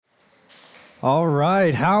All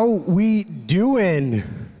right, how we doing?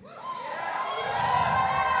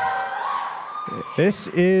 This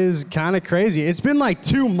is kind of crazy. It's been like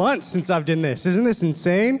 2 months since I've done this. Isn't this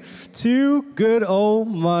insane? 2 good old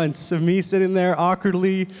months of me sitting there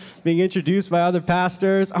awkwardly being introduced by other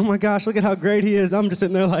pastors. Oh my gosh, look at how great he is. I'm just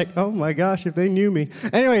sitting there like, oh my gosh, if they knew me.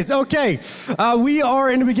 Anyways, okay. We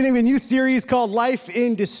are in the beginning of a new series called Life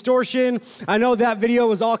in Distortion. I know that video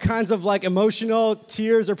was all kinds of like emotional.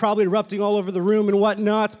 Tears are probably erupting all over the room and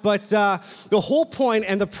whatnot. But the whole point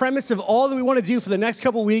and the premise of all that we want to do for the next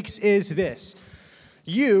couple weeks is this.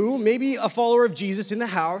 You, maybe a follower of Jesus in the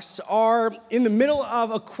house, are in the middle of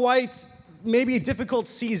a quite, maybe a difficult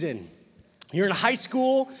season. You're in high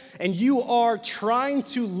school, and you are trying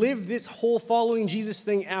to live this whole following Jesus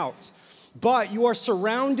thing out. But you are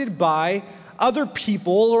surrounded by other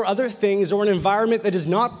people or other things or an environment that does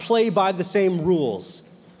not play by the same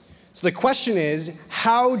rules. So the question is,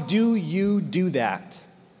 how do you do that?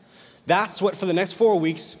 That's what, for the next 4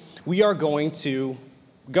 weeks, we are going to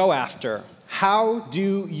go after. How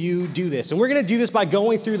do you do this? And we're going to do this by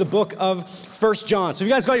going through the book of 1 John. So if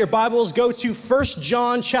you guys got your Bibles, go to 1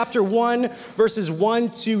 John chapter 1, verses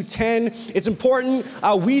 1 to 10. It's important.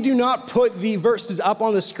 We do not put the verses up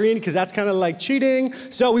on the screen because that's kind of like cheating.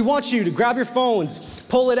 So we want you to grab your phones,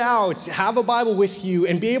 pull it out, have a Bible with you,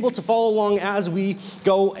 and be able to follow along as we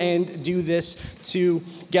go and do this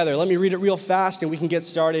together. Let me read it real fast, and we can get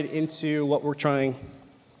started into what we're trying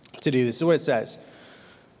to do. This is what it says.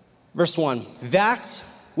 Verse 1, that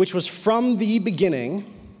which was from the beginning,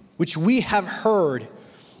 which we have heard,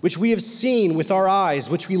 which we have seen with our eyes,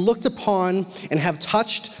 which we looked upon and have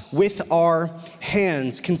touched with our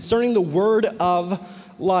hands, concerning the word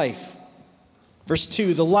of life. Verse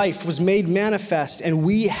 2, the life was made manifest, and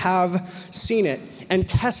we have seen it, and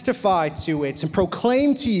testify to it, and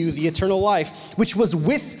proclaim to you the eternal life, which was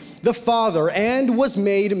with the Father, and was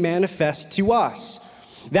made manifest to us.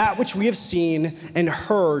 That which we have seen and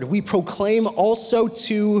heard, we proclaim also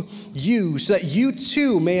to you, so that you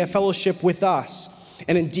too may have fellowship with us.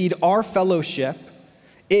 And indeed, our fellowship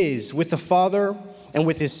is with the Father and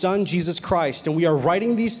with his Son, Jesus Christ. And we are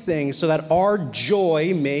writing these things so that our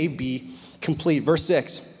joy may be complete. Verse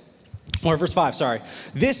 5, sorry.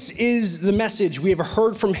 This is the message we have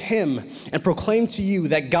heard from him and proclaimed to you,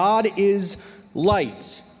 that God is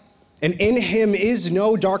light, and in him is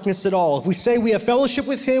no darkness at all. If we say we have fellowship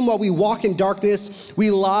with him while we walk in darkness, we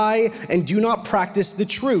lie and do not practice the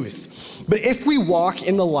truth. But if we walk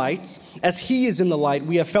in the light, as he is in the light,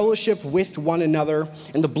 we have fellowship with one another,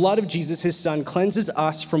 and the blood of Jesus, his son, cleanses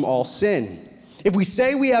us from all sin. If we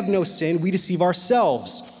say we have no sin, we deceive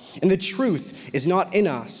ourselves, and the truth is not in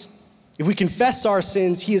us. If we confess our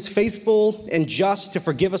sins, he is faithful and just to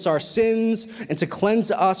forgive us our sins and to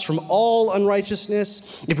cleanse us from all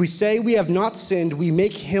unrighteousness. If we say we have not sinned, we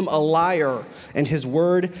make him a liar, and his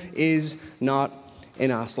word is not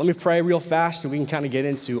in us. Let me pray real fast so we can kind of get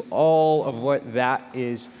into all of what that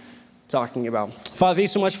is talking about. Father, thank you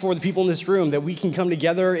so much for the people in this room, that we can come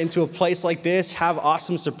together into a place like this, have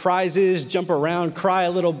awesome surprises, jump around, cry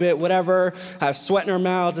a little bit, whatever, have sweat in our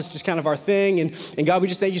mouths. It's just kind of our thing. And God, we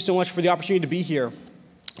just thank you so much for the opportunity to be here,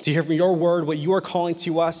 to hear from your word, what you are calling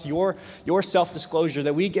to us, your self-disclosure,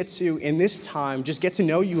 that we get to, in this time, just get to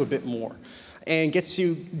know you a bit more and get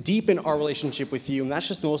to deepen our relationship with you. And that's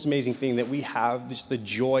just the most amazing thing that we have, just the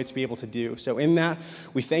joy to be able to do. So in that,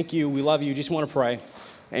 we thank you, we love you, just want to pray.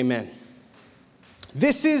 Amen.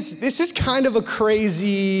 This is kind of a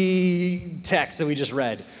crazy text that we just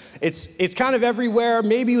read. It's kind of everywhere.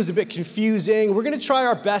 Maybe it was a bit confusing. We're going to try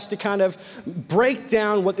our best to kind of break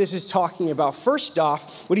down what this is talking about. First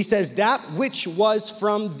off, what he says, that which was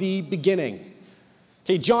from the beginning.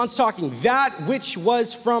 Okay, John's talking, that which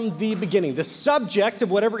was from the beginning. The subject of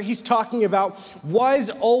whatever he's talking about was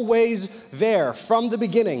always there from the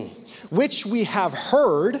beginning, which we have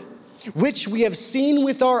heard, which we have seen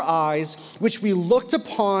with our eyes, which we looked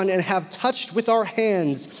upon and have touched with our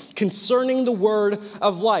hands, concerning the word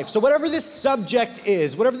of life. So whatever this subject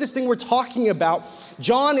is, whatever this thing we're talking about,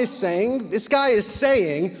 John is saying, this guy is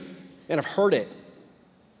saying, and I've heard it.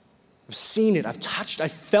 I've seen it, I've touched,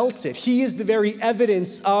 I've felt it. He is the very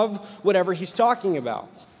evidence of whatever he's talking about.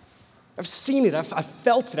 I've seen it, I've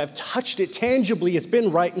felt it, I've touched it tangibly. It's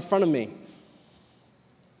been right in front of me.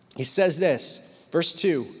 He says this, verse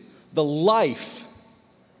 2, the life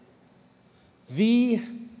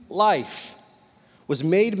was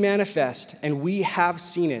made manifest, and we have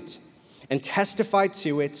seen it and testified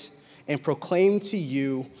to it and proclaim to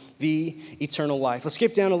you the eternal life. Let's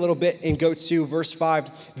skip down a little bit and go to verse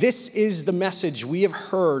 5. This is the message we have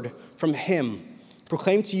heard from him.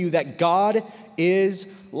 Proclaim to you that God is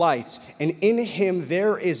light, and in him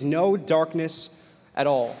there is no darkness at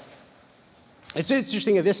all. It's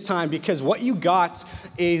interesting at this time because what you got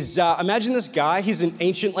is, imagine this guy, he's in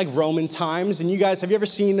ancient like Roman times, and you guys, have you ever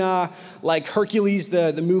seen like Hercules,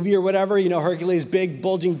 the movie or whatever? You know, Hercules, big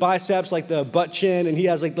bulging biceps, like the butt chin, and he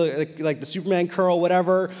has like the Superman curl,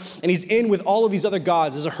 whatever, and he's in with all of these other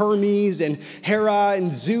gods. There's a Hermes and Hera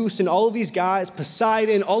and Zeus and all of these guys,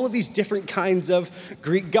 Poseidon, all of these different kinds of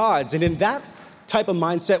Greek gods, and in that type of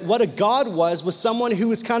mindset, what a god was someone who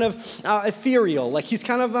was kind of ethereal. Like he's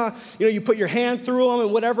kind of, you put your hand through him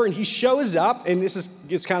and whatever, and he shows up, and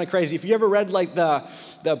it's kind of crazy. If you ever read like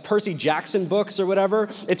the Percy Jackson books or whatever,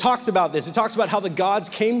 it talks about this. It talks about how the gods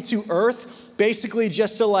came to Earth basically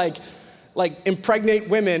just to like impregnate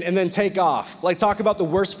women and then take off. Like talk about the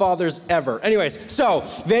worst fathers ever. Anyways, so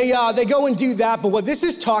they go and do that, but what this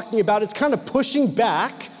is talking about is kind of pushing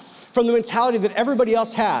back from the mentality that everybody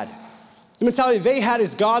else had. The mentality they had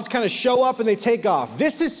is gods kind of show up and they take off.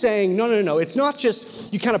 This is saying, no. It's not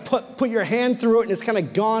just you kind of put your hand through it and it's kind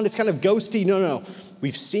of gone, it's kind of ghosty. No.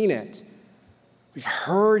 We've seen it. We've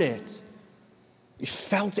heard it. We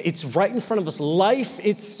felt it. It's right in front of us. Life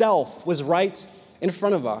itself was right in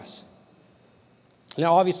front of us.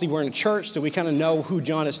 Now, obviously, we're in a church, so we kind of know who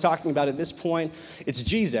John is talking about at this point. It's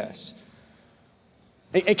Jesus.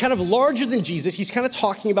 And kind of larger than Jesus, he's kind of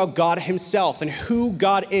talking about God himself and who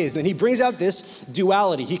God is. And then he brings out this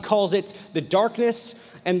duality. He calls it the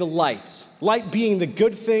darkness and the light. Light being the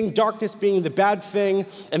good thing, darkness being the bad thing.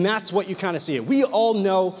 And that's what you kind of see it. We all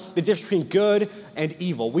know the difference between good and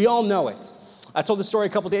evil. We all know it. I told this story a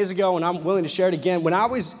couple days ago, and I'm willing to share it again. When I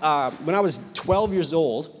was 12 years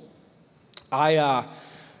old,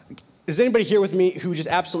 is anybody here with me who just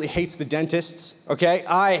absolutely hates the dentists? Okay,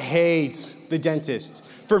 I hate the dentists.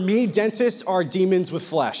 For me, dentists are demons with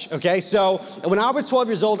flesh, okay? So when I was 12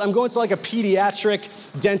 years old, I'm going to like a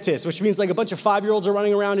pediatric dentist, which means like a bunch of 5-year-olds are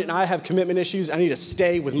running around it and I have commitment issues. I need to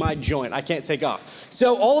stay with my joint. I can't take off.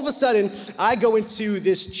 So all of a sudden, I go into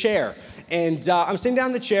this chair. And I'm sitting down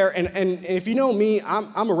in the chair, and if you know me,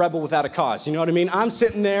 I'm a rebel without a cause. You know what I mean? I'm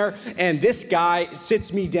sitting there, and this guy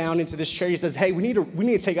sits me down into this chair. He says, "Hey, we need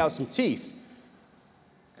to take out some teeth."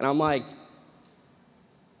 And I'm like,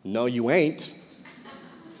 "No, you ain't."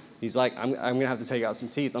 He's like, I'm gonna have to take out some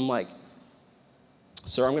teeth. I'm like,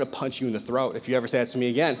 "Sir, I'm gonna punch you in the throat if you ever say that to me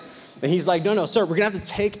again." And he's like, no, sir, we're gonna have to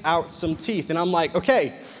take out some teeth. And I'm like,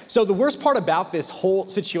 okay. So the worst part about this whole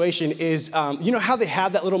situation is, you know how they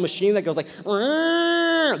have that little machine that goes like,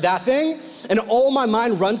 that thing? And all my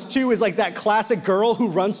mind runs to is like that classic girl who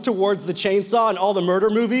runs towards the chainsaw in all the murder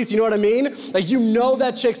movies, you know what I mean? Like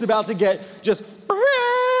that chick's about to get just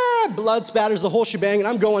blood spatters, the whole shebang, and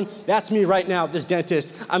I'm going, that's me right now, this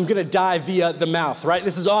dentist. I'm gonna die via the mouth, right?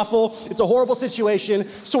 This is awful. It's a horrible situation.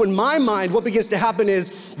 So in my mind, what begins to happen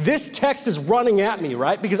is this text is running at me,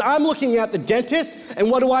 right? Because I'm looking at the dentist, and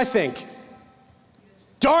what do I think?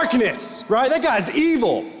 Darkness, right? That guy's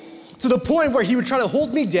evil. To the point where he would try to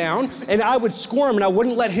hold me down, and I would squirm, and I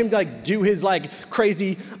wouldn't let him like do his like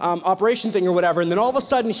crazy operation thing or whatever. And then all of a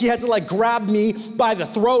sudden, he had to like grab me by the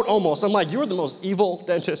throat almost. I'm like, "You're the most evil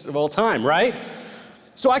dentist of all time, right?"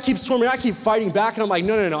 So I keep swimming, I keep fighting back, and I'm like,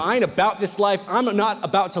 no, I ain't about this life. I'm not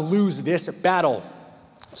about to lose this battle.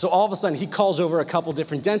 So all of a sudden, he calls over a couple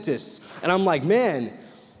different dentists, and I'm like, man,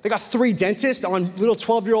 they got 3 dentists on little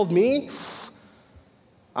 12-year-old me?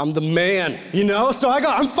 I'm the man, you know? So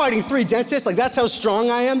I'm fighting 3 dentists. Like, that's how strong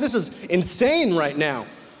I am. This is insane right now.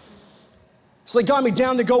 So they got me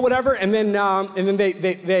down to go whatever, and then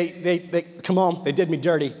they come home. They did me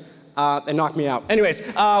dirty and knocked me out. Anyways,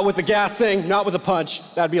 with the gas thing, not with a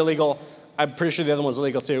punch. That'd be illegal. I'm pretty sure the other one's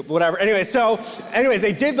illegal too, but whatever. Anyways,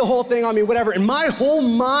 they did the whole thing on me, whatever. And my whole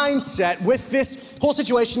mindset with this whole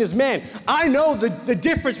situation is, man, I know the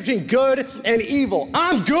difference between good and evil.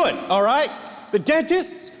 I'm good, all right? The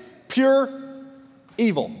dentist's pure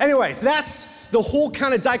evil. Anyways, that's the whole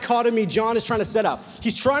kind of dichotomy John is trying to set up.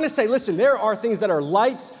 He's trying to say, listen, there are things that are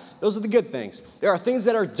light, those are the good things. There are things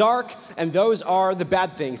that are dark, and those are the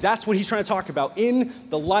bad things. That's what he's trying to talk about. In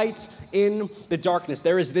the light, in the darkness,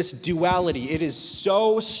 there is this duality. It is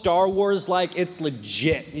so Star Wars-like, it's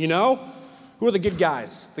legit, you know? Who are the good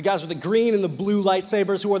guys? The guys with the green and the blue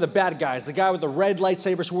lightsabers. Who are the bad guys? The guy with the red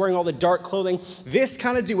lightsabers who are wearing all the dark clothing. This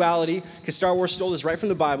kind of duality, because Star Wars stole this right from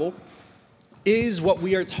the Bible, is what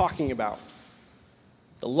we are talking about.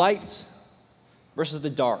 The light versus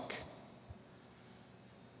the dark.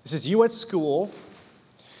 This is you at school,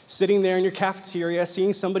 sitting there in your cafeteria,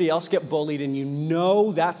 seeing somebody else get bullied, and you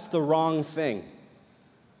know that's the wrong thing.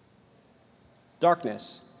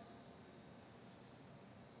 Darkness.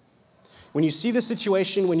 When you see the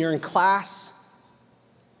situation when you're in class,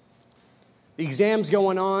 The exam's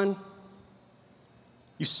going on.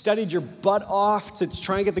 You studied your butt off to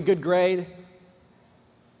try and get the good grade.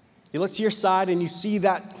 You look to your side and you see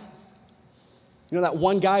that, that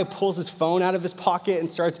one guy who pulls his phone out of his pocket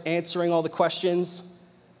and starts answering all the questions.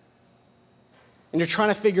 And you're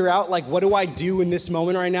trying to figure out, what do I do in this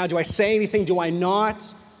moment right now? Do I say anything? Do I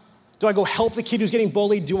not? Do I go help the kid who's getting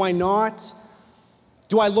bullied? Do I not?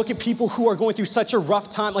 Do I look at people who are going through such a rough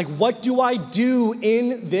time? What do I do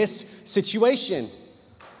in this situation?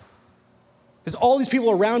 There's all these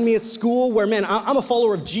people around me at school where, man, I'm a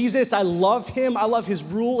follower of Jesus. I love him. I love his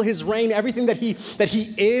rule, his reign, everything that he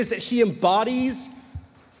is, that he embodies.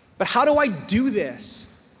 But how do I do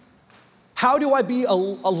this? How do I be a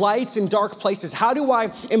light in dark places? How do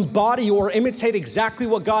I embody or imitate exactly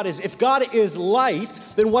what God is? If God is light,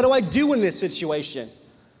 then what do I do in this situation?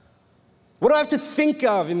 What do I have to think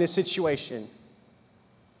of in this situation?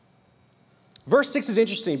 Verse 6 is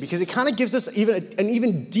interesting because it kind of gives us an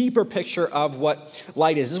even deeper picture of what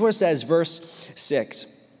light is. This is what it says, verse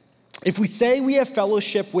 6. If we say we have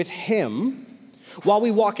fellowship with him while we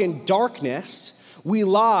walk in darkness, we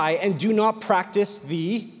lie and do not practice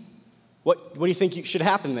the... What do you think should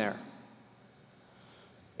happen there?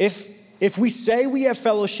 If we say we have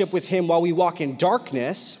fellowship with him while we walk in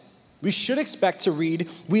darkness, we should expect to read,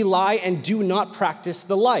 we lie and do not practice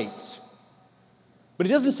the light. But it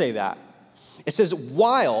doesn't say that. It says,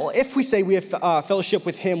 if we say we have fellowship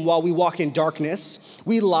with him while we walk in darkness,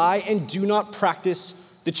 we lie and do not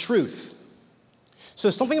practice the truth. So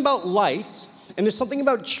there's something about light and there's something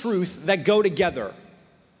about truth that go together.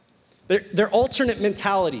 They're alternate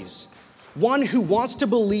mentalities. One who wants to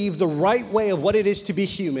believe the right way of what it is to be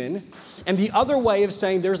human, and the other way of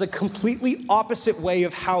saying there's a completely opposite way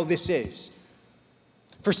of how this is.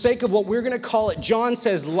 For sake of what we're going to call it, John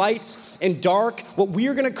says light and dark. What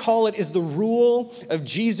we're going to call it is the rule of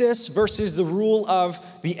Jesus versus the rule of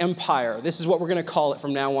the empire. This is what we're going to call it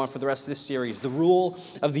from now on for the rest of this series, the rule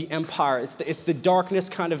of the empire. It's the darkness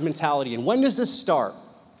kind of mentality. And when does this start?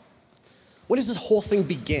 When does this whole thing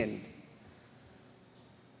begin?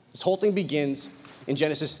 This whole thing begins in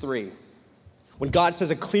Genesis 3, when God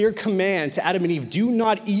says a clear command to Adam and Eve, do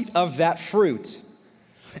not eat of that fruit.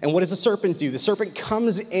 And what does the serpent do? The serpent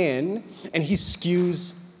comes in and he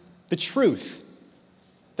skews the truth.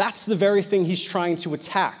 That's the very thing he's trying to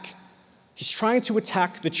attack. He's trying to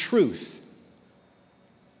attack the truth.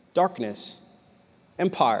 Darkness,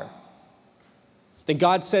 empire. Then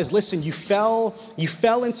God says, listen, you fell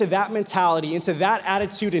into that mentality, into that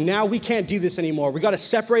attitude, and now we can't do this anymore. We got to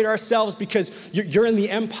separate ourselves because you're in the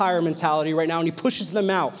empire mentality right now, and he pushes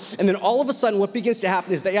them out. And then all of a sudden, what begins to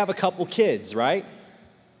happen is they have a couple kids, right?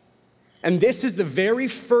 And this is the very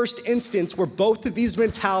first instance where both of these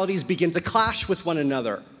mentalities begin to clash with one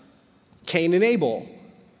another. Cain and Abel.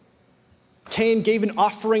 Cain gave an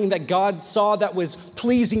offering that God saw that was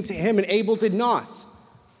pleasing to him, and Abel did not.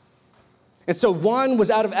 And so one was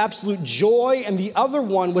out of absolute joy, and the other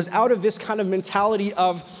one was out of this kind of mentality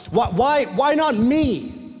of, why not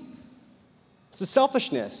me? It's the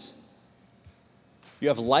selfishness. You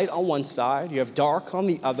have light on one side, you have dark on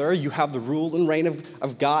the other, you have the rule and reign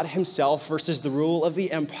of God himself versus the rule of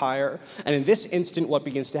the empire. And in this instant, what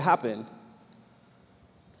begins to happen?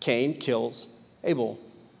 Cain kills Abel.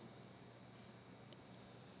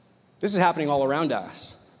 This is happening all around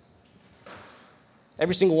us.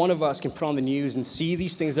 Every single one of us can put on the news and see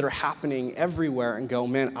these things that are happening everywhere and go,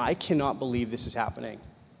 man, I cannot believe this is happening.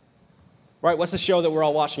 Right, what's the show that we're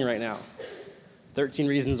all watching right now? 13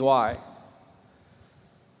 Reasons Why.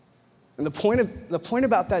 And the point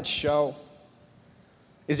about that show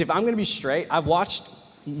is, if I'm going to be straight, I've watched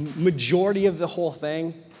majority of the whole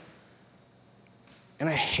thing, and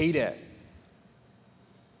I hate it.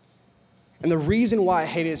 And the reason why I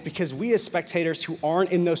hate it is because we as spectators who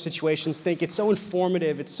aren't in those situations think it's so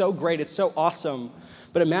informative, it's so great, it's so awesome.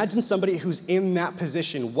 But imagine somebody who's in that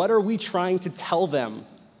position. What are we trying to tell them?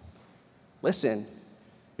 Listen,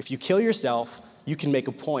 if you kill yourself, you can make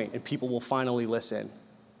a point and people will finally listen.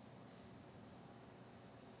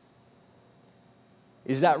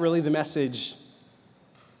 Is that really the message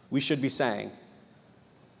we should be saying?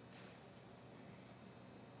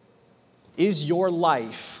 Is your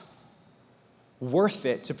life worth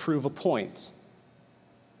it to prove a point?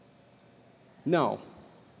 No.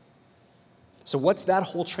 So what's that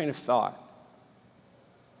whole train of thought?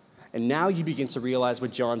 And now you begin to realize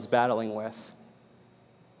what John's battling with.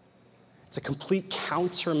 It's a complete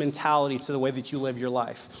counter mentality to the way that you live your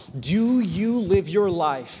life. Do you live your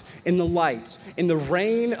life in the light, in the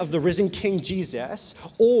reign of the risen King Jesus,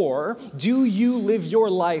 or do you live your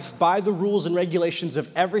life by the rules and regulations of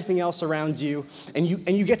everything else around you, and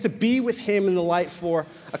you get to be with him in the light for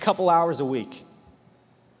a couple hours a week?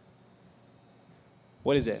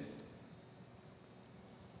 What is it?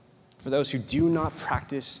 For those who do not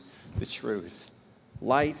practice the truth,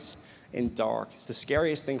 light and dark. It's the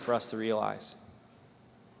scariest thing for us to realize.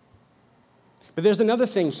 But there's another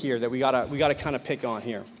thing here that we gotta kind of pick on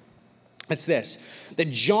here. It's this,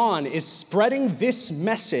 that John is spreading this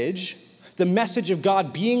message, the message of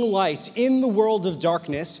God being light in the world of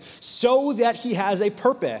darkness, so that he has a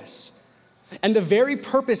purpose. And the very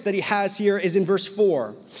purpose that he has here is in verse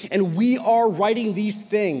 4. And we are writing these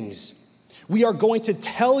things. We are going to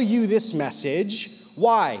tell you this message.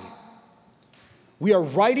 Why? We are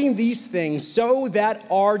writing these things so that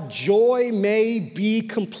our joy may be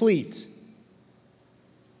complete.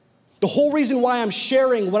 The whole reason why I'm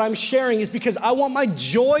sharing what I'm sharing is because I want my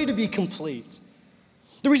joy to be complete.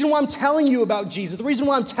 The reason why I'm telling you about Jesus, the reason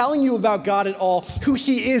why I'm telling you about God at all, who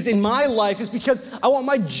he is in my life, is because I want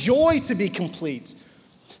my joy to be complete.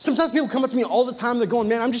 Sometimes people come up to me all the time, they're going,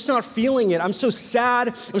 man, I'm just not feeling it. I'm so sad,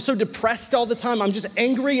 I'm so depressed all the time. I'm just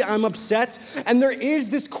angry, I'm upset. And there is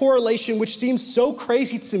this correlation which seems so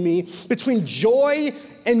crazy to me between joy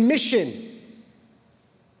and mission.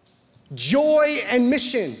 Joy and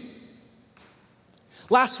mission.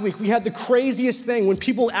 Last week, we had the craziest thing when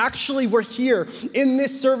people actually were here in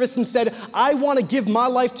this service and said, I want to give my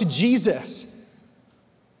life to Jesus.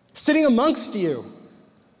 Sitting amongst you.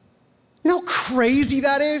 You know how crazy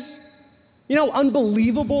that is? You know how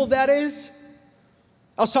unbelievable that is?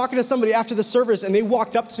 I was talking to somebody after the service and they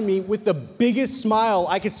walked up to me with the biggest smile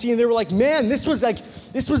I could see, and they were like, man, this was like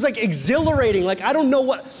exhilarating. Like, I don't know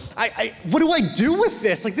what do I do with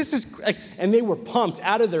this? Like, this is like, and they were pumped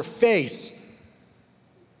out of their face.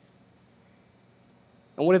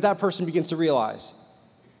 And what did that person begin to realize?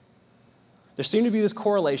 There seemed to be this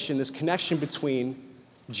correlation, this connection between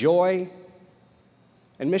joy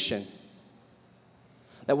and mission.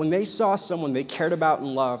 That when they saw someone they cared about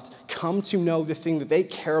and loved come to know the thing that they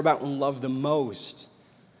care about and love the most,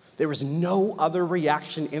 there was no other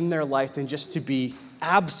reaction in their life than just to be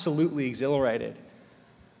absolutely exhilarated,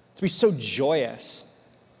 to be so joyous.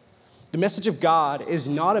 The message of God is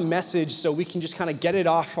not a message so we can just kind of get it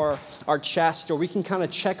off our chest, or we can kind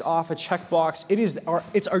of check off a checkbox.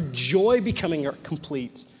 It's our joy becoming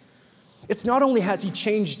complete. It's not only has he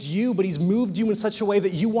changed you, but he's moved you in such a way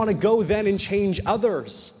that you want to go then and change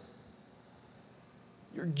others.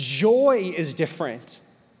 Your joy is different.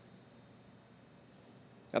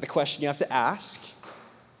 Now the question you have to ask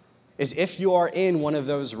is, if you are in one of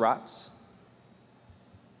those ruts,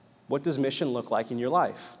 what does mission look like in your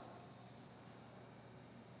life?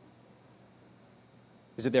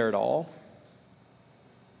 Is it there at all?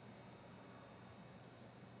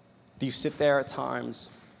 Do you sit there at times,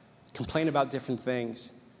 complain about different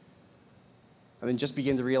things, and then just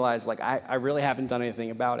begin to realize, like, I really haven't done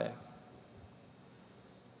anything about it?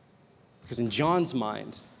 Because in John's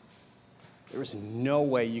mind, there is no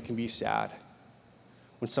way you can be sad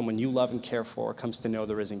when someone you love and care for comes to know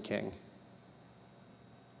the risen King.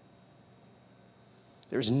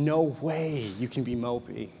 There's no way you can be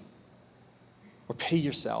mopey or pity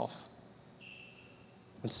yourself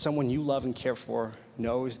when someone you love and care for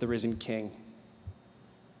knows the risen King.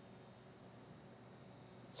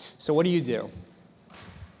 So what do?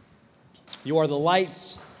 You are the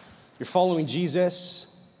light. You're following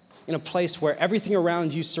Jesus in a place where everything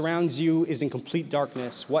around you, surrounds you, is in complete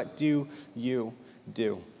darkness. What do? You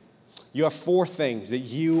have 4 things that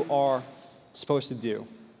you are supposed to do.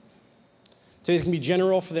 Today's going to be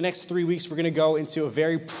general. For the next 3 weeks, we're going to go into a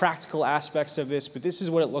very practical aspects of this, but this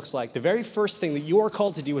is what it looks like. The very first thing that you are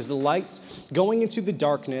called to do as the light going into the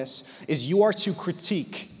darkness is you are to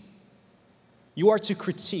critique. You are to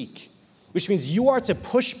critique, which means you are to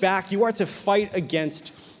push back, you are to fight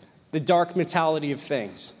against the dark mentality of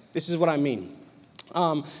things. This is what I mean.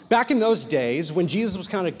 Back in those days, when Jesus was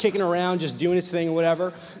kind of kicking around, just doing his thing or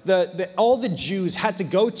whatever, all the Jews had to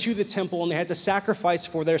go to the temple and they had to sacrifice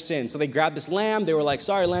for their sins. So they grabbed this lamb, they were like,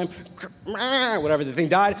 sorry, lamb, whatever, the thing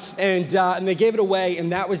died, and they gave it away,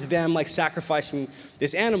 and that was them like sacrificing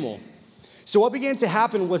this animal. So what began to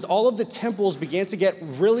happen was all of the temples began to get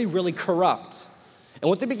really, really corrupt. And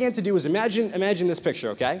what they began to do is imagine this picture,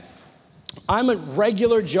 okay? I'm a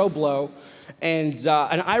regular Joe Blow, and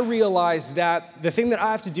I realized that the thing that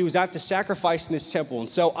I have to do is I have to sacrifice in this temple. And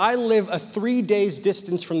so I live a 3 days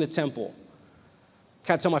distance from the temple.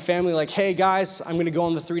 Kind of tell my family, like, hey guys, I'm gonna go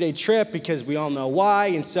on the 3-day trip because we all know why.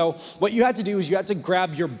 And so what you had to do is you had to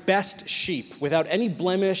grab your best sheep without any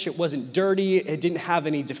blemish. It wasn't dirty, it didn't have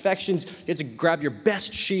any defections. You had to grab your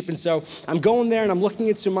best sheep. And so I'm going there and I'm looking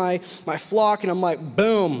into my flock and I'm like,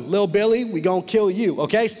 boom, Lil Billy, we gonna kill you,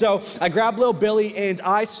 okay? So I grab Lil Billy and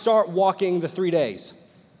I start walking the 3 days.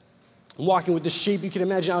 I'm walking with the sheep. You can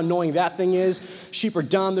imagine how annoying that thing is. Sheep are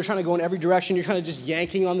dumb. They're trying to go in every direction. You're kind of just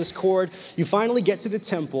yanking on this cord. You finally get to the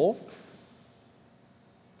temple.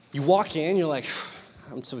 You walk in. You're like,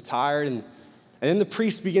 I'm so tired. And then the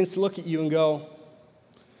priest begins to look at you and go,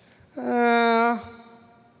 yeah,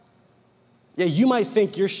 you might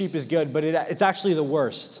think your sheep is good, but it's actually the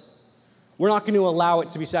worst. We're not going to allow it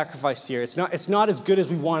to be sacrificed here. It's not as good as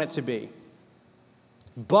we want it to be.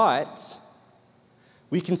 But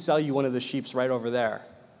we can sell you one of the sheeps right over there.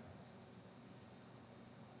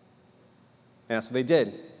 And that's what they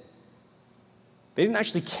did. They didn't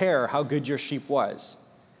actually care how good your sheep was.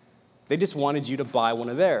 They just wanted you to buy one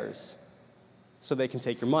of theirs so they can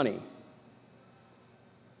take your money.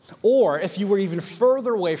 Or if you were even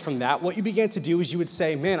further away from that, what you began to do is you would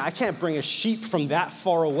say, man, I can't bring a sheep from that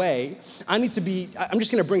far away. I'm just going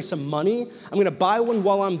to bring some money. I'm going to buy one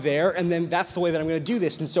while I'm there, and then that's the way that I'm going to do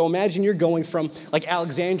this. And so imagine you're going from like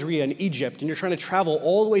Alexandria in Egypt, and you're trying to travel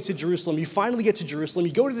all the way to Jerusalem. You finally get to Jerusalem.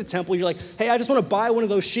 You go to the temple. You're like, hey, I just want to buy one of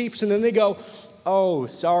those sheeps. And then they go, oh,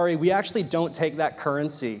 sorry, we actually don't take that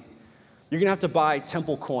currency. You're going to have to buy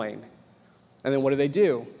temple coin. And then what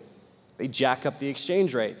do? They jack up the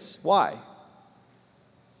exchange rates. Why?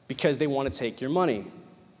 Because they want to take your money.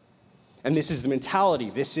 And this is the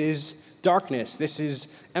mentality. This is darkness. This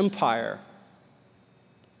is empire.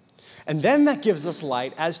 And then that gives us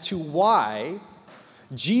light as to why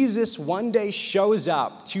Jesus one day shows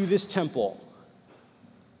up to this temple.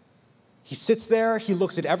 He sits there, he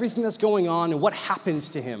looks at everything that's going on, and what happens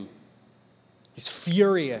to him? He's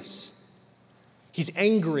furious. He's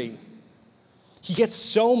angry. He gets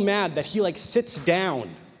so mad that he sits down.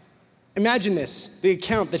 Imagine this, the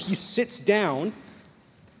account that he sits down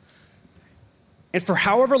and for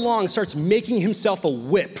however long starts making himself a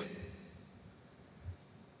whip.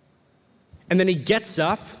 And then he gets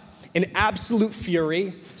up in absolute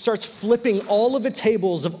fury, starts flipping all of the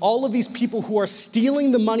tables of all of these people who are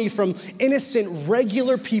stealing the money from innocent,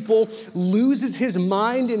 regular people, loses his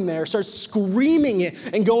mind in there, starts screaming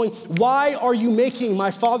it and going, why are you making my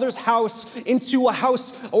father's house into a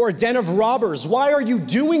house or a den of robbers? Why are you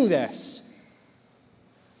doing this?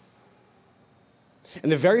 And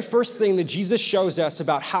the very first thing that Jesus shows us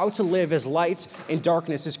about how to live as light in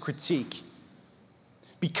darkness is critique.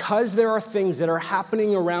 Because there are things that are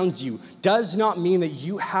happening around you does not mean that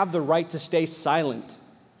you have the right to stay silent.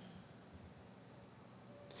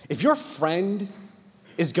 If your friend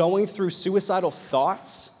is going through suicidal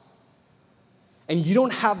thoughts and you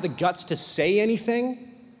don't have the guts to say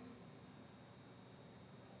anything,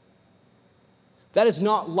 that is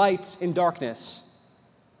not light in darkness.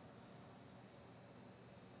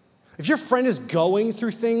 If your friend is going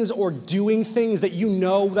through things or doing things that you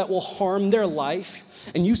know that will harm their life,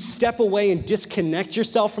 and you step away and disconnect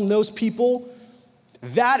yourself from those people,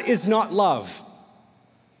 that is not love.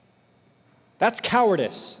 That's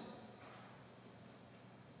cowardice.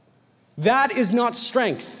 That is not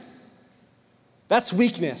strength. That's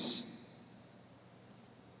weakness.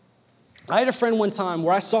 I had a friend one time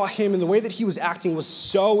where I saw him and the way that he was acting was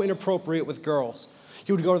so inappropriate with girls.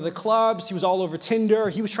 He would go to the clubs. He was all over Tinder.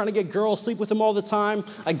 He was trying to get girls, sleep with him all the time.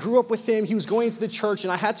 I grew up with him. He was going to the church,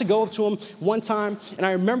 and I had to go up to him one time, and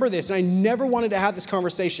I remember this, and I never wanted to have this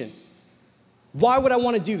conversation. Why would I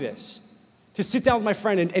want to do this? To sit down with my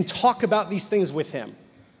friend and talk about these things with him.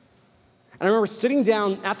 And I remember sitting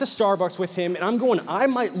down at the Starbucks with him, and I'm going, I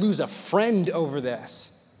might lose a friend over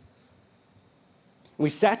this. And we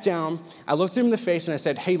sat down. I looked at him in the face, and I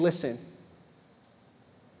said, hey, listen.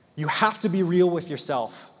 You have to be real with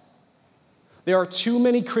yourself. There are too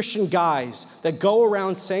many Christian guys that go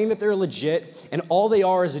around saying that they're legit, and all they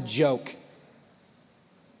are is a joke.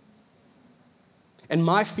 And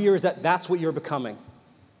my fear is that that's what you're becoming.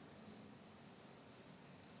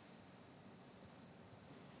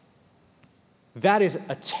 That is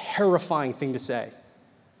a terrifying thing to say.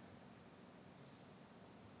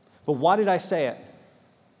 But why did I say it?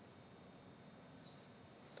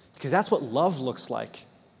 Because that's what love looks like.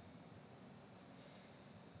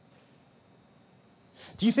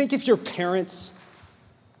 Do you think if your parents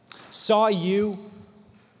saw you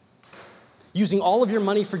using all of your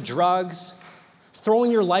money for drugs,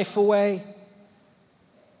 throwing your life away,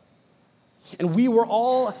 and we were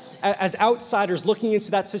all, as outsiders, looking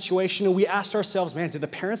into that situation, and we asked ourselves, man, did the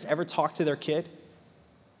parents ever talk to their kid?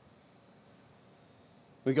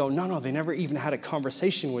 We go, no, they never even had a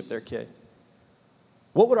conversation with their kid.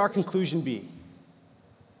 What would our conclusion be?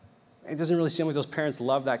 It doesn't really seem like those parents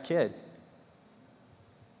love that kid.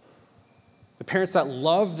 The parents that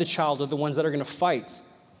love the child are the ones that are going to fight,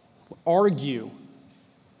 argue,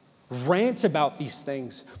 rant about these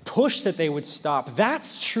things, push that they would stop.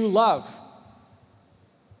 That's true love.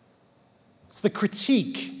 It's the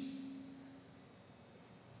critique.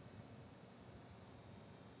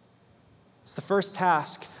 It's the first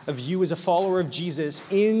task of you as a follower of Jesus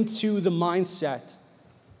into the mindset.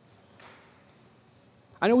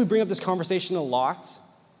 I know we bring up this conversation a lot.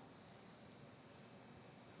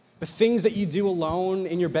 The things that you do alone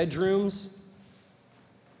in your bedrooms,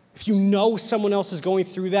 if you know someone else is going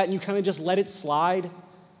through that and you kind of just let it slide,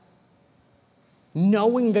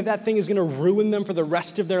 knowing that that thing is going to ruin them for the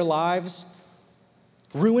rest of their lives,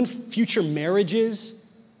 ruin future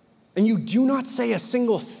marriages, and you do not say a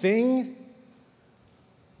single thing,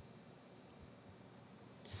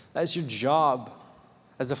 that is your job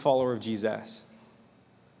as a follower of Jesus.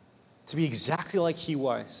 To be exactly like he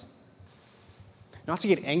was. Not to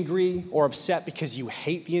get angry or upset because you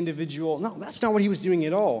hate the individual. No, that's not what he was doing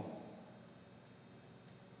at all.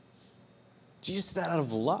 Jesus did that out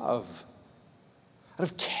of love, out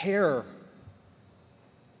of care. And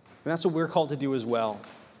that's what we're called to do as well.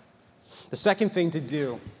 The second thing to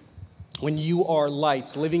do when you are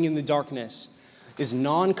light, living in the darkness, is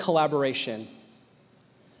non-collaboration.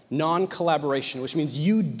 Non-collaboration, which means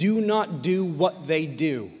you do not do what they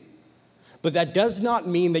do. But that does not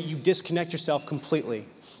mean that you disconnect yourself completely.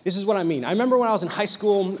 This is what I mean. I remember when I was in high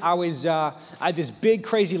school, I had this big,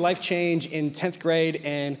 crazy life change in 10th grade,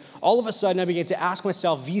 and all of a sudden I began to ask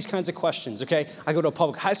myself these kinds of questions, okay? I go to a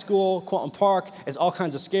public high school, Qualton Park, it's all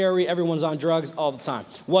kinds of scary, everyone's on drugs all the time.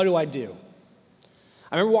 What do I do?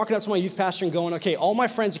 I remember walking up to my youth pastor and going, okay, all my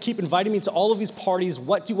friends keep inviting me to all of these parties,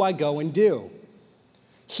 what do I go and do?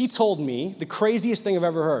 He told me the craziest thing I've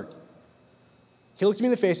ever heard. He looked me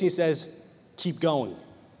in the face and he says, keep going.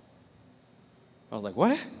 I was like,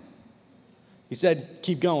 what? He said,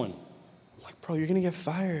 keep going. I'm like, bro, you're going to get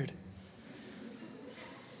fired.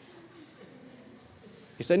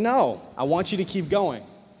 He said, no, I want you to keep going.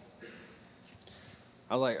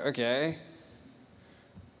 I was like, okay.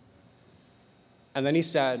 And then he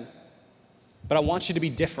said, but I want you to be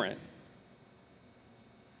different.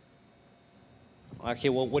 Okay,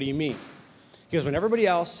 well, what do you mean? He goes, when everybody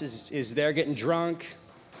else is there getting drunk,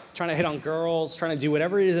 trying to hit on girls, trying to do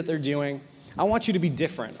whatever it is that they're doing, I want you to be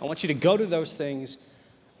different. I want you to go to those things,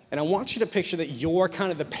 and I want you to picture that you're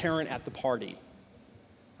kind of the parent at the party.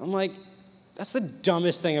 I'm like, that's the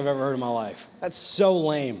dumbest thing I've ever heard in my life. That's so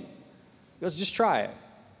lame. He goes, just try it.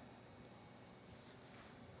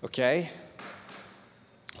 Okay.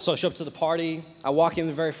 So I show up to the party. I walk in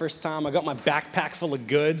the very first time. I got my backpack full of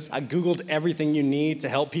goods. I Googled everything you need to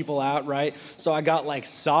help people out, right? So I got like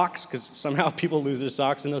socks, because somehow people lose their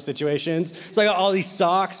socks in those situations. So I got all these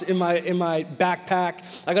socks in my backpack.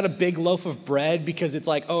 I got a big loaf of bread because it's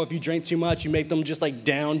like, oh, if you drink too much, you make them just like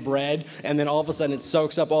down bread, and then all of a sudden it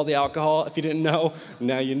soaks up all the alcohol. If you didn't know,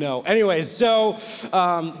 now you know. Anyways, so,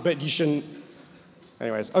 but you shouldn't.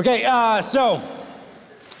 Anyways, okay,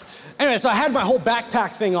 Anyway, so I had my whole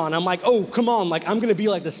backpack thing on. I'm like, oh, come on. Like, I'm going to be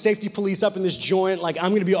like the safety police up in this joint. Like, I'm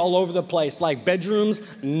going to be all over the place. Like, bedrooms,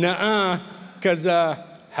 nuh-uh, because,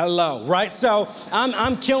 hello, right? So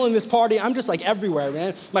I'm killing this party. I'm just like everywhere,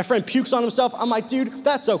 man. My friend pukes on himself. I'm like, dude,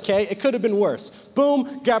 that's okay. It could have been worse.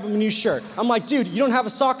 Boom, grab him a new shirt. I'm like, dude, you don't have a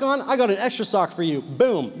sock on? I got an extra sock for you.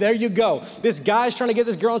 Boom, there you go. This guy's trying to get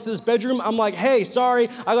this girl into this bedroom. I'm like, hey, sorry,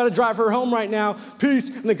 I got to drive her home right now. Peace.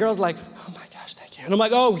 And the girl's like, oh my gosh, thank you. And I'm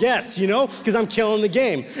like, oh, yes, because I'm killing the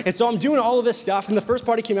game. And so I'm doing all of this stuff. And the first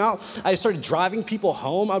party came out. I started driving people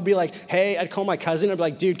home. I'd be like, hey, I'd call my cousin. I'd be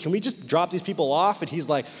like, dude, can we just drop these people off? And he's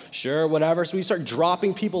like, sure, whatever. So we start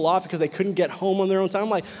dropping people off because they couldn't get home on their own time. I'm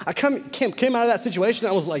like, I came out of that situation.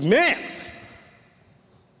 I was like, man,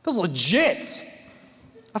 that was legit.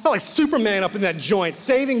 I felt like Superman up in that joint,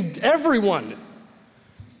 saving everyone.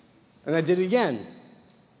 And I did it again.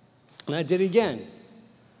 And I did it again.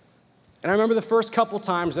 And I remember the first couple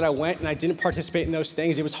times that I went and I didn't participate in those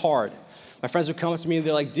things, it was hard. My friends would come up to me and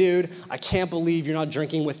they're like, dude, I can't believe you're not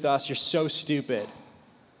drinking with us. You're so stupid.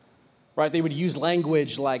 Right? They would use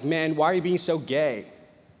language like, man, why are you being so gay?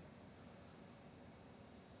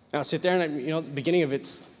 Now I sit there and, the beginning of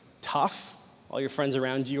it's tough. All your friends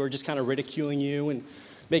around you are just kind of ridiculing you and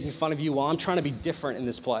making fun of you while I'm trying to be different in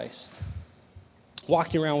this place.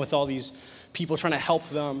 Walking around with all these people trying to help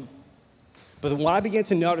them. But what I began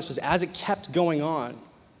to notice was as it kept going on,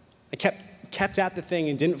 I kept kept at the thing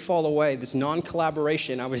and didn't fall away, this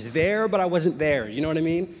non-collaboration. I was there, but I wasn't there. You know what I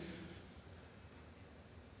mean?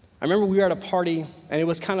 I remember we were at a party, and it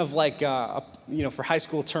was kind of like, for high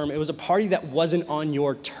school term, it was a party that wasn't on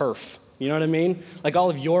your turf. You know what I mean? Like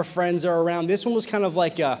all of your friends are around. This one was kind of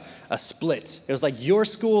like a split. It was like your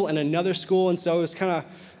school and another school, and so there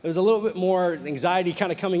was a little bit more anxiety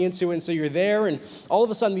kind of coming into it, and so you're there, and all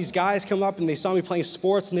of a sudden these guys come up, and they saw me playing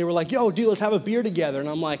sports, and they were like, yo, dude, let's have a beer together. And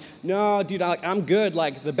I'm like, no, dude, I'm good,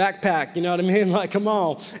 like the backpack, you know what I mean? Like, come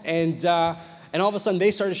on. And all of a sudden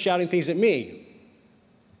they started shouting things at me.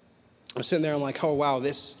 I'm sitting there, I'm like, oh, wow,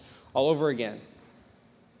 this all over again.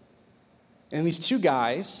 And these two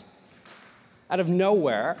guys, out of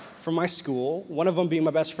nowhere, from my school, one of them being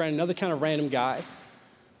my best friend, another kind of random guy,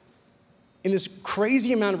 in this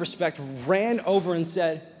crazy amount of respect, ran over and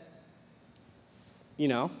said,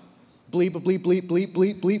 bleep, bleep, bleep, bleep, bleep,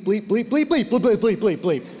 bleep, bleep, bleep, bleep, bleep, bleep, bleep, bleep, bleep,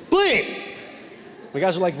 bleep, bleep. The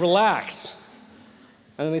guys were like, relax.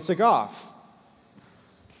 And then they took off.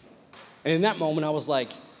 And in that moment, I was like,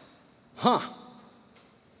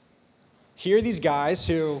 here are these guys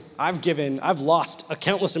who I've lost a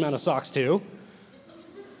countless amount of socks to,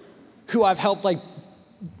 who I've helped like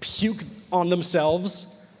puke on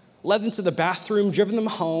themselves, led them to the bathroom, driven them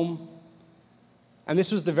home. And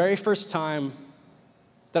this was the very first time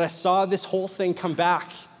that I saw this whole thing come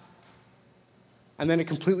back. And then it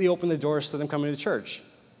completely opened the doors to them coming to church.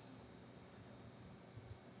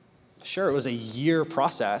 Sure, it was a year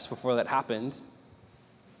process before that happened.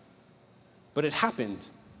 But it happened.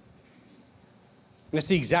 And it's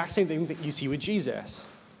the exact same thing that you see with Jesus.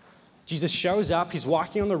 Jesus shows up, he's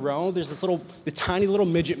walking on the road, there's the tiny little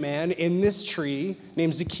midget man in this tree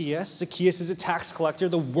named Zacchaeus. Zacchaeus is a tax collector,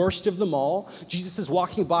 the worst of them all. Jesus is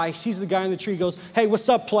walking by, he sees the guy in the tree, goes, hey, what's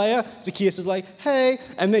up, playa? Zacchaeus is like, hey.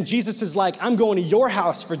 And then Jesus is like, I'm going to your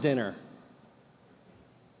house for dinner.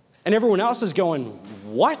 And everyone else is going,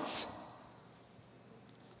 what?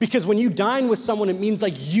 Because when you dine with someone, it means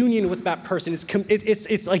like union with that person.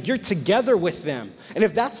 It's like you're together with them. And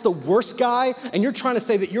if that's the worst guy, and you're trying to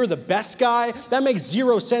say that you're the best guy, that makes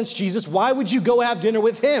zero sense, Jesus. Why would you go have dinner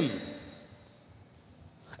with him?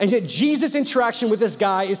 And yet Jesus' interaction with this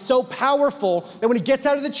guy is so powerful that when he gets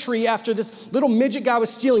out of the tree after this little midget guy was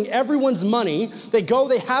stealing everyone's money, they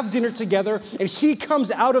have dinner together, and he comes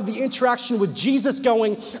out of the interaction with Jesus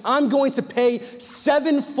going, I'm going to pay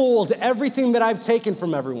sevenfold everything that I've taken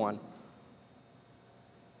from everyone.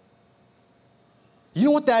 You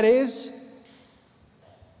know what that is?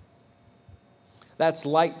 That's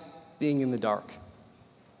light being in the dark.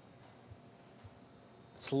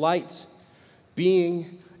 It's light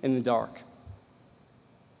being in the dark.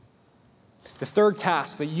 The third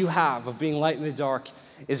task that you have of being light in the dark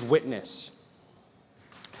is witness.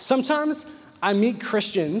 Sometimes I meet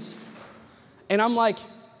Christians and I'm like,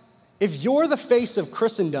 if you're the face of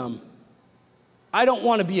Christendom, I don't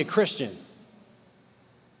want to be a Christian.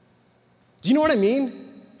 Do you know what I mean?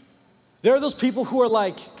 There are those people who are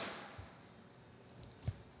like,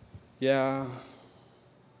 yeah,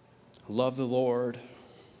 I love the Lord,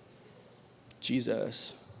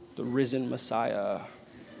 Jesus, the risen Messiah.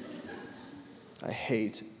 I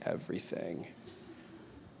hate everything.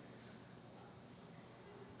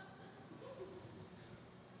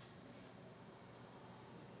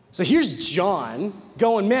 So here's John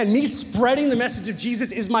going, man, me spreading the message of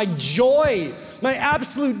Jesus is my joy, my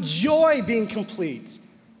absolute joy being complete.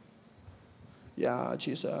 Yeah,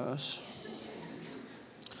 Jesus,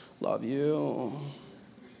 love you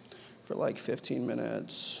for like 15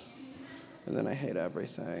 minutes. And then I hate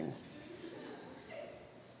everything.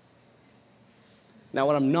 Now,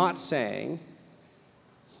 what I'm not saying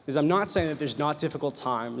is that there's not difficult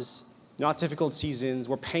times, not difficult seasons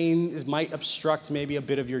where pain might obstruct maybe a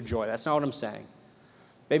bit of your joy. That's not what I'm saying.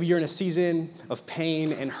 Maybe you're in a season of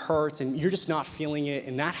pain and hurt and you're just not feeling it,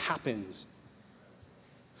 and that happens.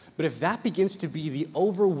 But if that begins to be the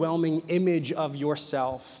overwhelming image of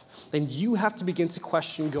yourself, then you have to begin to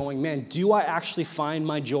question going, man, do I actually find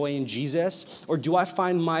my joy in Jesus? Or do I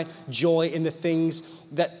find my joy in the things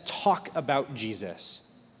that talk about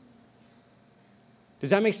Jesus?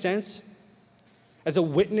 Does that make sense? As a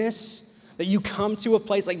witness, that you come to a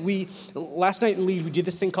place like last night in Lead, we did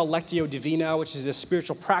this thing called Lectio Divina, which is a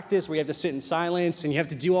spiritual practice where you have to sit in silence and you have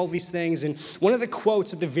to do all these things. And one of the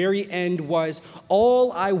quotes at the very end was,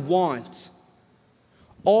 all I want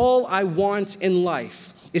in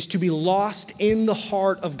life is to be lost in the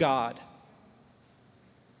heart of God.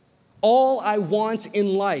 All I want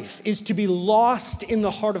in life is to be lost in the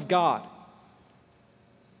heart of God.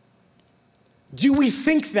 Do we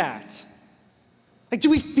think that? Like, do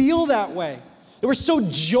we feel that way? That we're so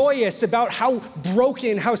joyous about how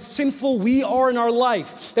broken, how sinful we are in our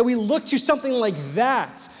life, that we look to something like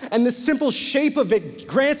that, and the simple shape of it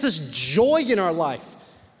grants us joy in our life.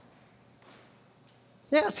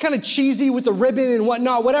 Yeah, it's kind of cheesy with the ribbon and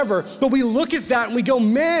whatnot, whatever, but we look at that and we go,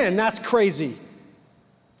 man, that's crazy.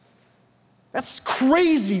 That's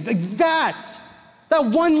crazy, like that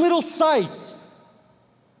one little sight.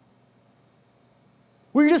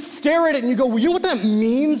 Where you just stare at it and you go, well, you know what that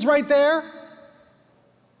means right there?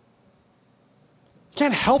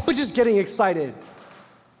 Can't help but just getting excited,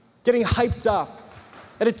 getting hyped up.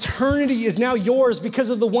 That eternity is now yours because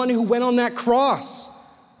of the one who went on that cross.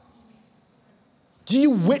 Do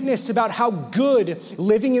you witness about how good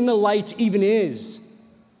living in the light even is?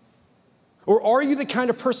 Or are you the kind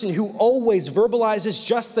of person who always verbalizes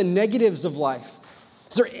just the negatives of life?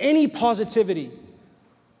 Is there any positivity?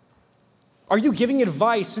 Are you giving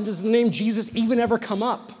advice, and does the name Jesus even ever come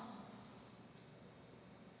up?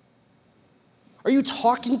 Are you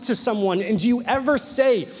talking to someone, and do you ever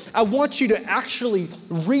say, I want you to actually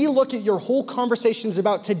re-look at your whole conversations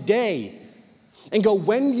about today and go,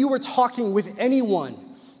 when you were talking with anyone,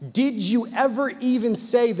 did you ever even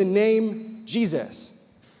say the name Jesus?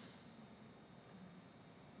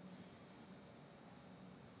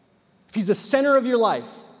 If he's the center of your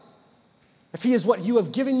life, if he is what you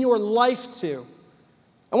have given your life to,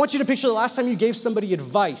 I want you to picture the last time you gave somebody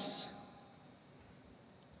advice.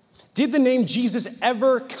 Did the name Jesus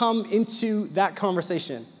ever come into that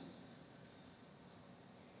conversation?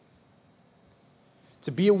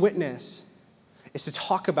 To be a witness is to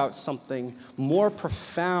talk about something more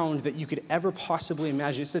profound that you could ever possibly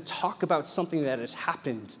imagine. It's to talk about something that has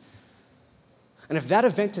happened. And if that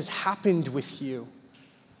event has happened with you,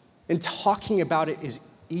 then talking about it is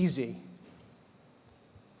easy.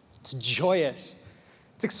 It's joyous.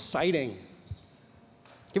 It's exciting.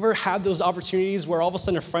 You ever had those opportunities where all of a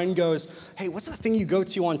sudden a friend goes, hey, what's that thing you go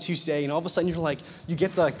to on Tuesday? And all of a sudden you're like, you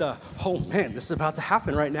get the oh man, this is about to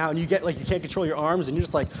happen right now. And you get like, you can't control your arms and you're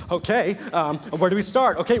just like, okay, where do we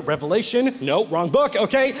start? Okay, Revelation, no, wrong book,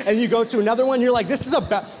 okay. And you go to another one, you're like, this is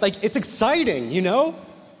about, like, it's exciting, you know?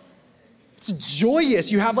 It's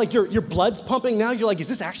joyous. You have like your blood's pumping now. You're like, is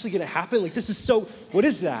this actually gonna happen? Like, this is so, what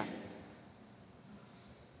is that?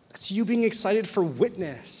 That's you being excited for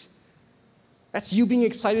witness. That's you being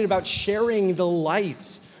excited about sharing the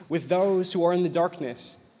light with those who are in the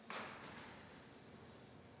darkness.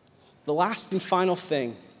 The last and final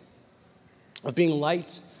thing of being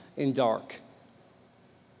light and dark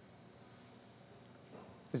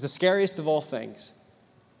is the scariest of all things.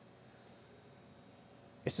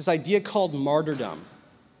 It's this idea called martyrdom.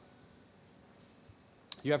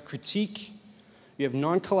 You have critique, you have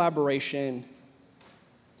non-collaboration,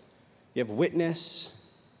 you have witness,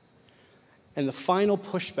 and the final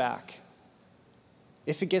pushback,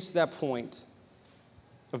 if it gets to that point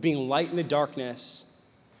of being light in the darkness,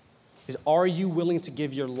 is, are you willing to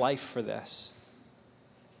give your life for this?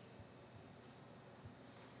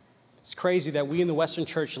 It's crazy that we in the Western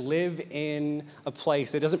church live in a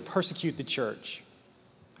place that doesn't persecute the church.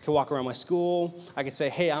 I could walk around my school, I could say,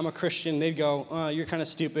 hey, I'm a Christian. They'd go, oh, you're kind of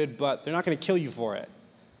stupid, but they're not going to kill you for it.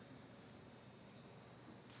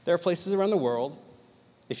 There are places around the world,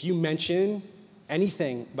 if you mention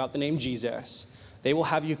anything about the name Jesus, they will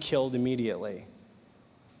have you killed immediately.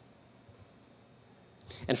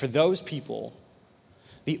 And for those people,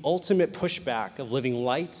 the ultimate pushback of living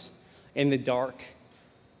light in the dark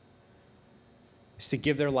is to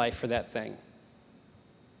give their life for that thing.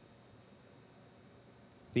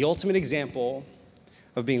 The ultimate example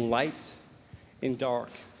of being light in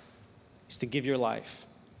dark is to give your life.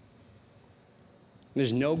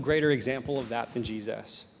 There's no greater example of that than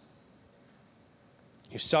Jesus,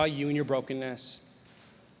 who saw you in your brokenness,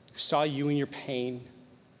 who saw you in your pain,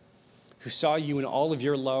 who saw you in all of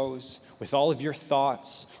your lows, with all of your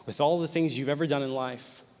thoughts, with all the things you've ever done in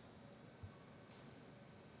life.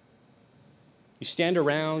 You stand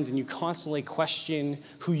around and you constantly question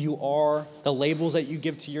who you are, the labels that you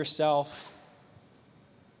give to yourself.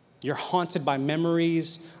 You're haunted by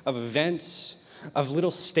memories of events, of little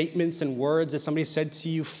statements and words that somebody said to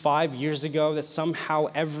you 5 years ago that somehow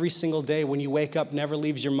every single day when you wake up never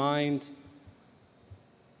leaves your mind.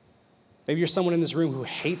 Maybe you're someone in this room who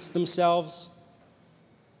hates themselves,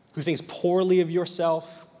 who thinks poorly of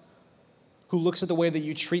yourself, who looks at the way that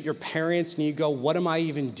you treat your parents and you go, what am I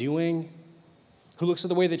even doing? Who looks at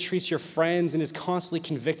the way that treats your friends and is constantly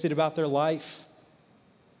convicted about their life.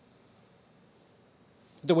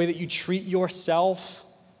 The way that you treat yourself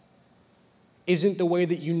isn't the way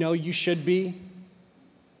that you know you should be.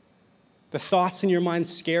 The thoughts in your mind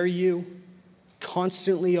scare you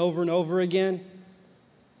constantly over and over again.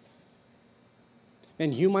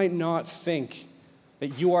 And you might not think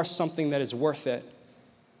that you are something that is worth it,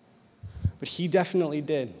 but he definitely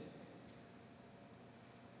did.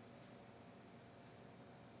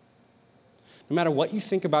 No matter what you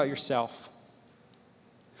think about yourself,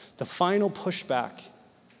 the final pushback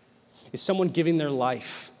is someone giving their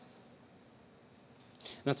life.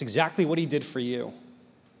 And that's exactly what he did for you.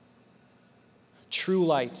 True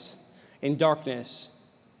light in darkness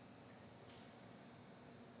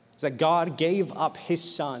is that God gave up his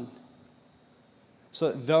son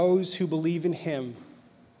so that those who believe in him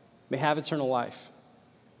may have eternal life.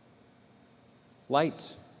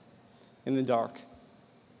 Light in the dark.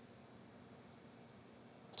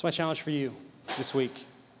 That's my challenge for you this week.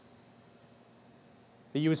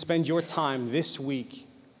 That you would spend your time this week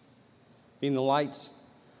being the light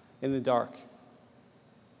in the dark.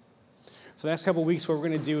 For the next couple of weeks, what we're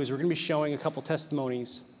going to do is we're going to be showing a couple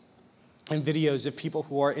testimonies and videos of people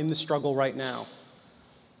who are in the struggle right now.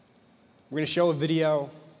 We're going to show a video,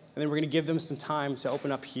 and then we're going to give them some time to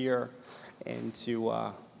open up here and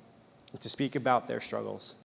to speak about their struggles.